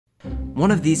One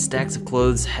of these stacks of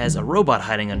clothes has a robot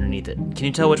hiding underneath it. Can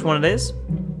you tell which one it is?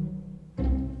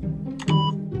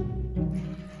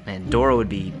 Man, Dora would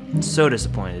be so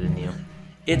disappointed in you.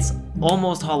 It's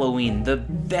almost Halloween, the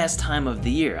best time of the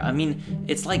year. I mean,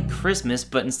 it's like Christmas,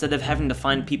 but instead of having to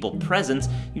find people presents,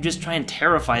 you just try and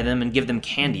terrify them and give them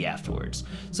candy afterwards.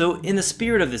 So in the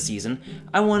spirit of the season,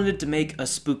 I wanted to make a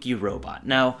spooky robot.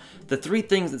 Now, the three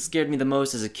things that scared me the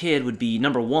most as a kid would be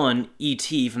number one,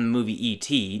 E.T. from the movie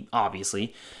E.T.,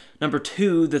 obviously. Number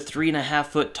two, the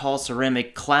 3.5-foot tall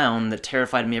ceramic clown that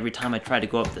terrified me every time I tried to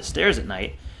go up the stairs at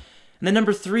night. And then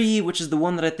number three, which is the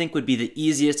one that I think would be the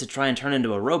easiest to try and turn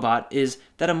into a robot, is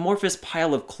that amorphous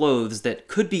pile of clothes that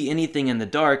could be anything in the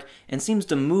dark and seems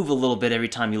to move a little bit every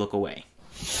time you look away.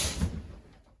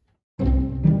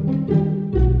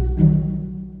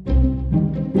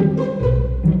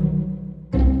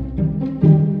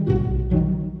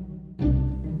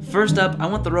 First up, I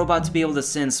want the robot to be able to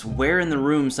sense where in the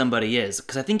room somebody is,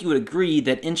 because I think you would agree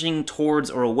that inching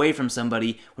towards or away from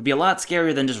somebody would be a lot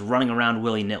scarier than just running around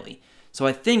willy-nilly. So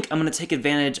I think I'm going to take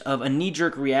advantage of a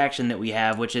knee-jerk reaction that we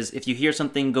have, which is if you hear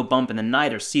something go bump in the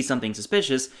night or see something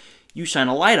suspicious, you shine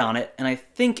a light on it, and I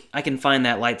think I can find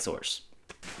that light source.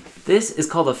 This is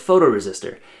called a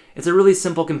photoresistor. It's a really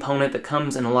simple component that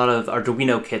comes in a lot of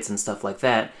Arduino kits and stuff like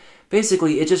that.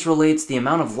 Basically, it just relates the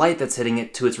amount of light that's hitting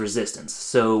it to its resistance.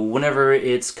 So whenever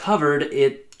it's covered,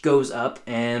 it goes up,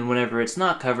 and whenever it's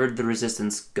not covered, the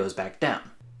resistance goes back down.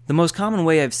 The most common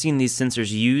way I've seen these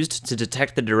sensors used to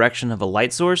detect the direction of a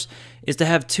light source is to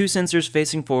have two sensors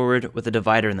facing forward with a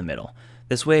divider in the middle.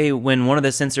 This way, when one of the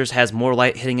sensors has more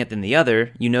light hitting it than the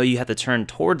other, you know you have to turn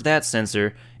towards that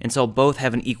sensor until both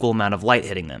have an equal amount of light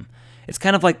hitting them. It's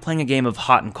kind of like playing a game of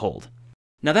hot and cold.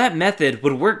 Now that method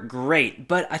would work great,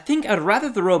 but I think I'd rather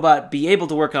the robot be able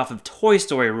to work off of Toy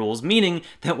Story rules, meaning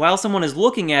that while someone is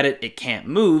looking at it, it can't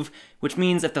move, which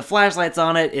means if the flashlight's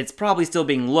on it, it's probably still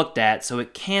being looked at, so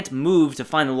it can't move to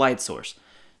find the light source.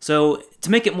 So to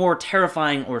make it more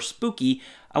terrifying or spooky,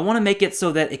 I want to make it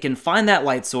so that it can find that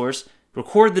light source,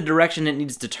 record the direction it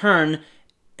needs to turn,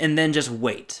 and then just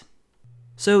wait.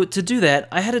 So to do that,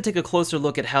 I had to take a closer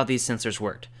look at how these sensors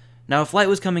worked. Now, if light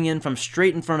was coming in from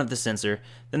straight in front of the sensor,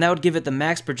 then that would give it the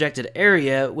max projected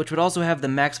area, which would also have the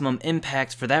maximum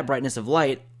impact for that brightness of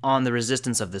light on the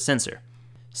resistance of the sensor.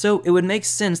 So it would make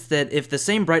sense that if the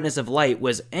same brightness of light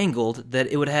was angled, that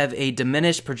it would have a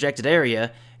diminished projected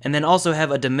area, and then also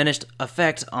have a diminished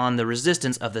effect on the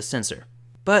resistance of the sensor.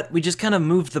 But we just kind of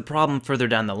moved the problem further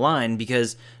down the line,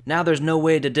 because now there's no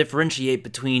way to differentiate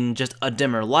between just a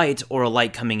dimmer light or a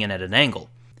light coming in at an angle.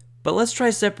 But let's try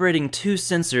separating two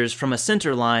sensors from a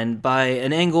center line by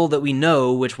an angle that we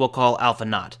know, which we'll call alpha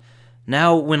naught.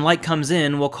 Now, when light comes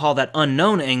in, we'll call that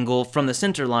unknown angle from the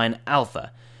center line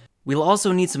alpha. We'll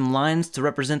also need some lines to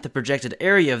represent the projected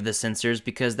area of the sensors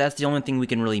because that's the only thing we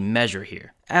can really measure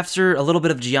here. After a little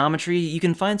bit of geometry, you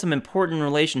can find some important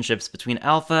relationships between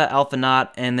alpha, alpha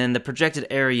naught, and then the projected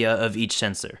area of each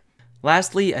sensor.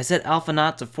 Lastly, I set alpha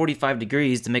naught to 45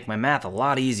 degrees to make my math a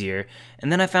lot easier,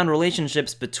 and then I found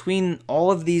relationships between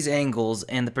all of these angles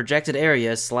and the projected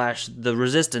area / the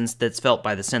resistance that's felt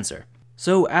by the sensor.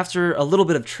 So after a little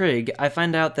bit of trig, I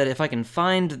find out that if I can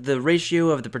find the ratio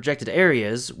of the projected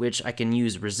areas, which I can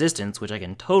use resistance, which I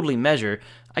can totally measure,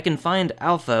 I can find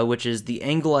alpha, which is the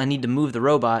angle I need to move the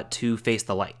robot to face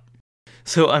the light.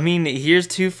 So, I mean, here's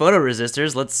two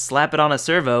photoresistors, let's slap it on a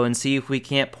servo and see if we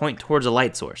can't point towards a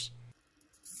light source.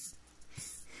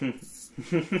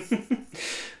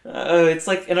 It's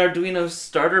like an Arduino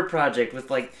starter project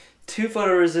with like two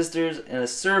photoresistors and a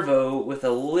servo with a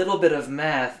little bit of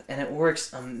math, and it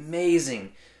works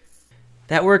amazing.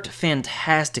 That worked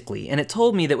fantastically, and it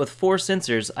told me that with 4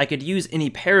 sensors, I could use any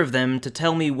pair of them to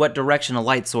tell me what direction a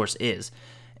light source is.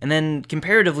 And then,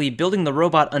 comparatively, building the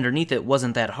robot underneath it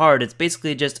wasn't that hard. It's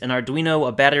basically just an Arduino,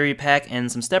 a battery pack,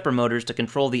 and some stepper motors to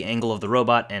control the angle of the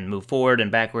robot and move forward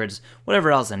and backwards,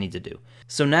 whatever else I need to do.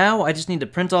 So now, I just need to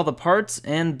print all the parts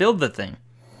and build the thing.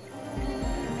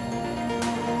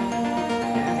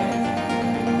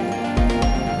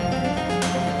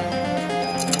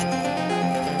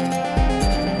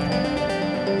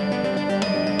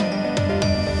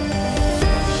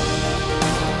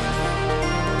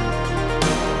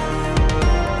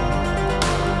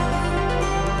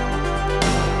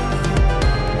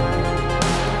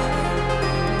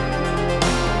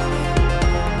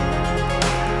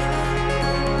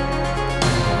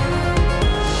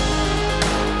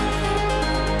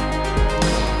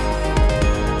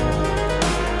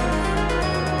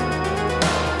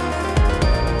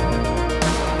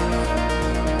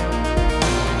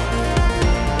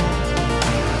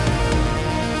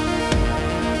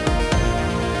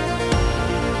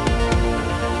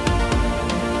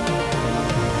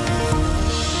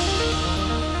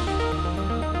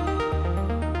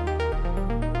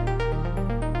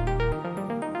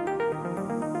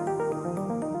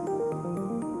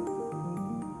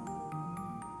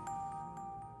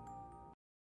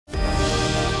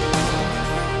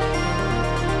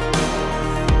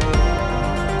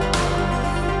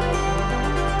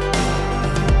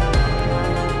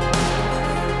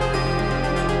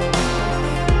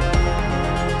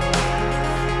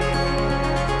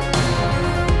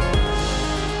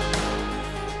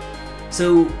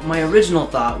 So my original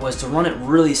thought was to run it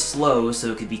really slow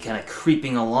so it could be kind of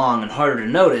creeping along and harder to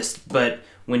notice, but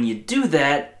when you do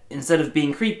that, instead of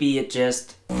being creepy, it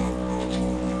just...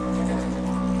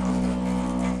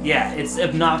 yeah, it's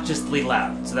obnoxiously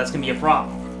loud, so that's gonna be a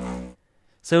problem.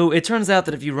 So it turns out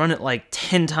that if you run it like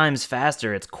 10 times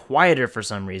faster, it's quieter for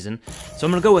some reason. So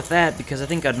I'm gonna go with that because I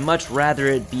think I'd much rather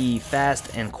it be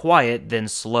fast and quiet than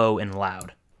slow and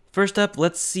loud. First up,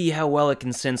 let's see how well it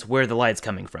can sense where the light's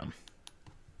coming from.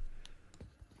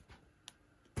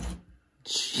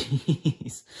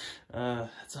 Jeez,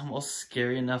 that's almost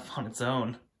scary enough on its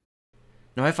own.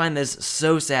 Now I find this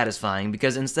so satisfying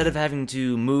because instead of having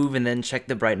to move and then check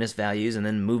the brightness values and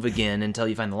then move again until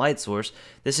you find the light source,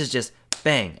 this is just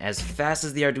bang, as fast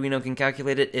as the Arduino can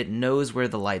calculate it, it knows where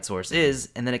the light source is,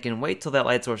 and then it can wait till that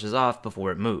light source is off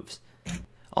before it moves.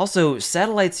 Also,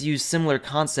 satellites use similar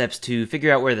concepts to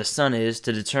figure out where the sun is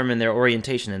to determine their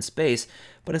orientation in space,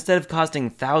 but instead of costing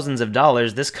thousands of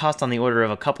dollars, this costs on the order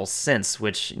of a couple cents,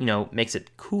 which, makes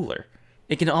it cooler.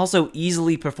 It can also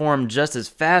easily perform just as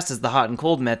fast as the hot and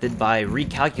cold method by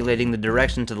recalculating the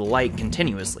direction to the light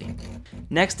continuously.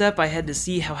 Next up, I had to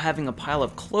see how having a pile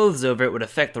of clothes over it would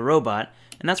affect the robot,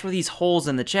 and that's where these holes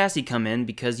in the chassis come in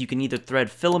because you can either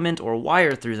thread filament or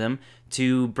wire through them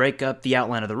to break up the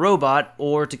outline of the robot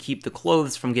or to keep the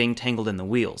clothes from getting tangled in the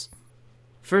wheels.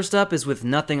 First up is with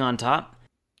nothing on top.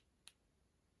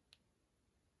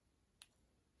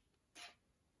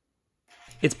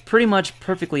 It's pretty much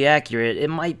perfectly accurate. It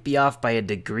might be off by a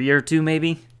degree or two,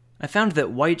 maybe. I found that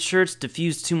white shirts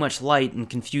diffused too much light and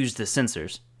confused the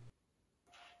sensors.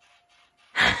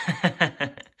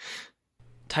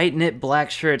 Tight-knit black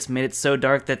shirts made it so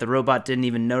dark that the robot didn't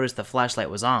even notice the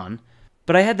flashlight was on.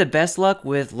 But I had the best luck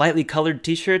with lightly colored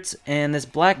t-shirts and this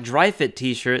black dry-fit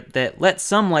t-shirt that let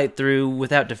some light through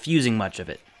without diffusing much of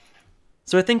it.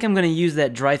 So I think I'm going to use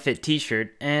that dry-fit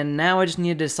t-shirt, and now I just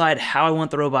need to decide how I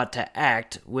want the robot to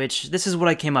act, which this is what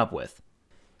I came up with.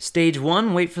 Stage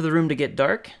 1, wait for the room to get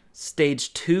dark.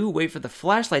 Stage 2, wait for the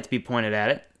flashlight to be pointed at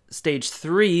it. Stage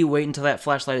 3, wait until that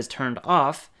flashlight is turned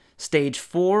off. Stage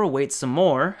 4, wait some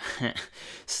more.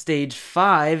 Stage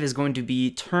 5 is going to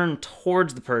be turn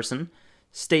towards the person.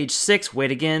 Stage 6,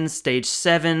 wait again. Stage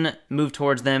 7, move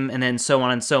towards them, and then so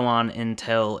on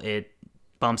until it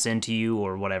bumps into you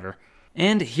or whatever.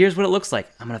 And here's what it looks like.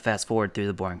 I'm going to fast forward through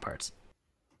the boring parts.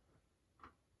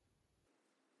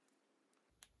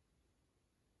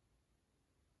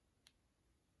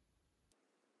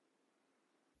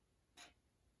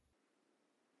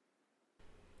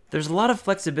 There's a lot of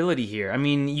flexibility here. I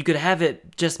mean, you could have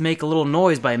it just make a little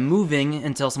noise by moving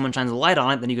until someone shines a light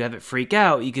on it, then you could have it freak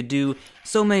out. You could do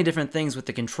so many different things with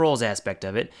the controls aspect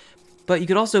of it. But you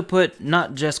could also put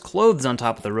not just clothes on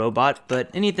top of the robot, but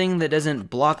anything that doesn't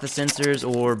block the sensors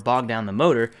or bog down the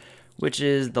motor, which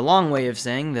is the long way of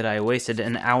saying that I wasted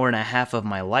an hour and a half of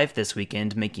my life this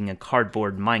weekend making a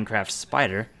cardboard Minecraft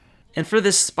spider. And for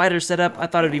this spider setup, I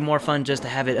thought it'd be more fun just to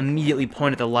have it immediately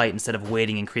point at the light instead of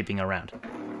waiting and creeping around.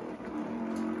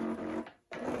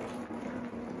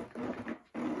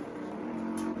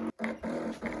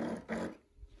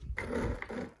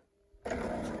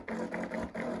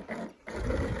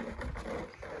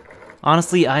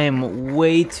 Honestly, I am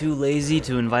way too lazy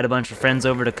to invite a bunch of friends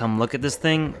over to come look at this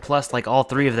thing, plus like all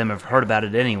three of them have heard about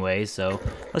it anyway, so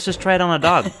let's just try it on a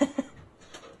dog.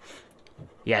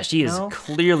 Yeah, she is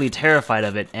clearly terrified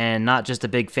of it, and not just a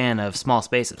big fan of small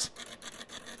spaces.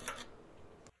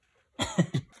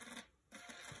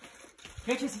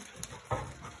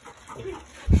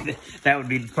 That would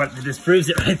be the part that disproves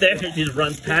it right there. She just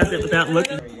runs past it without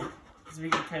looking.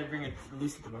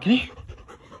 Come here.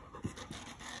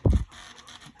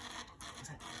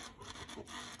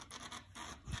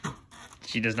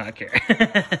 She does not care.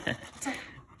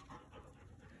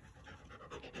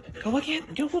 Go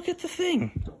look at the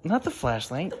thing, not the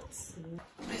flashlight.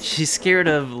 She's scared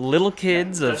of little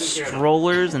kids, of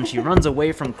strollers, and she runs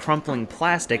away from crumpling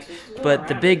plastic, but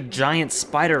the big giant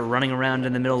spider running around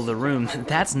in the middle of the room,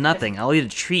 that's nothing. I'll eat a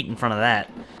treat in front of that.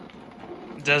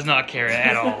 Does not care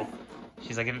at all.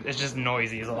 She's like, it's just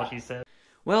noisy is all she said.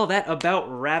 Well, that about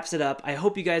wraps it up. I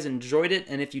hope you guys enjoyed it,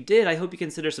 and if you did, I hope you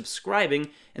consider subscribing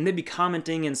and maybe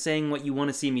commenting and saying what you want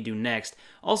to see me do next.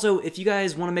 Also, if you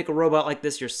guys want to make a robot like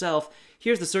this yourself,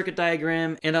 here's the circuit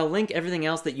diagram, and I'll link everything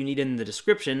else that you need in the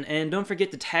description, and don't forget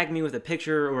to tag me with a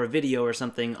picture or a video or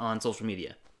something on social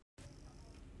media.